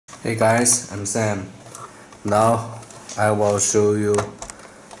Hey guys, I'm Sam. Now I will show you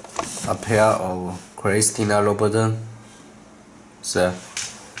a pair of Christina Louboutin the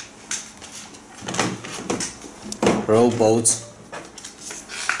rowboat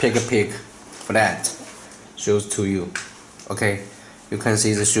pikpik flat shoes to you. Okay, you can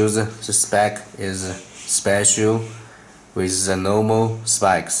see the shoes. The spec is special with the normal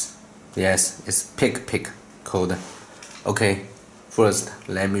spikes. Yes, it's pikpik code. Okay, first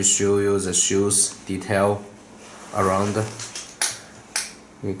let me show you the shoes detail around.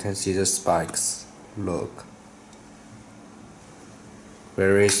 You can see the spikes. Look,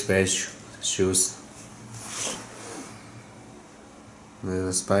 very special shoes.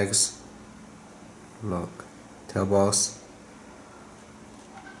 The spikes. Look, tail box.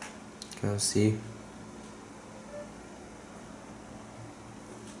 Can you see?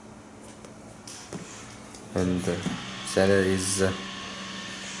 And that is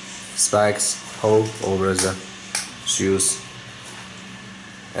spikes all over the shoes.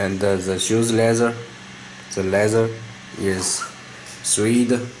 And the shoes leather, the leather is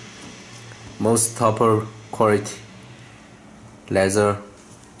suede, most top quality leather.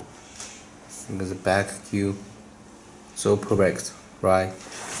 And the back view, so perfect, right?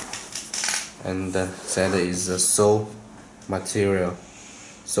 And that is the sole material,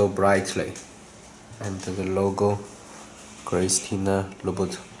 so brightly. And the logo, Christina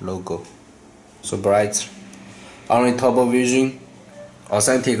Louboutin logo, so bright. Only top vision,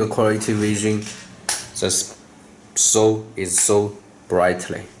 authentic quality vision. The sole is so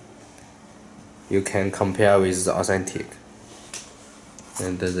brightly. You can compare with the authentic.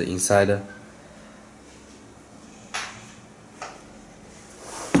 And the inside,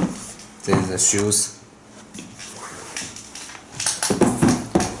 this is the shoes.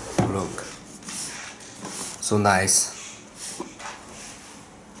 Look, so nice.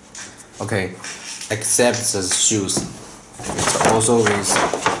 Okay, except the shoes, it's also with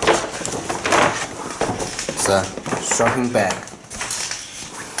the shopping bag.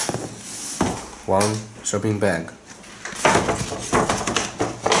 One shopping bag,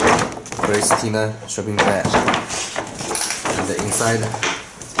 Christina shopping bag, and the inside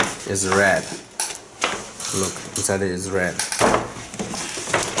is red. Look, inside is red.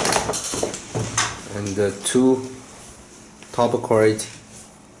 And the two top quality,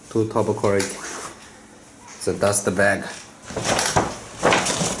 the dust bag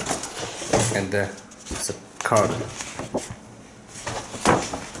and the card.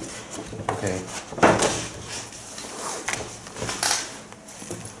 Okay.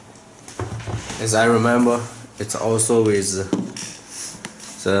 As I remember, it's also with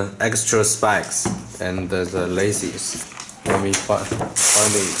the extra spikes and the laces. Let me find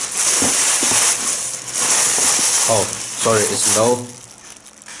it. Oh, sorry, it's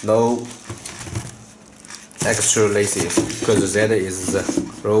no extra laces because that is the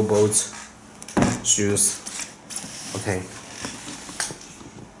rowboat shoes. Okay,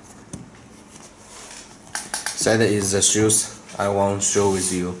 that is the shoes I want to show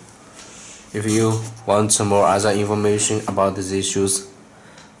with you. If you want more other information about these shoes,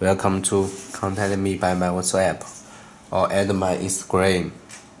 welcome to contact me by my WhatsApp or add my Instagram.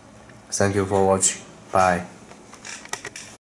 Thank you for watching. Bye.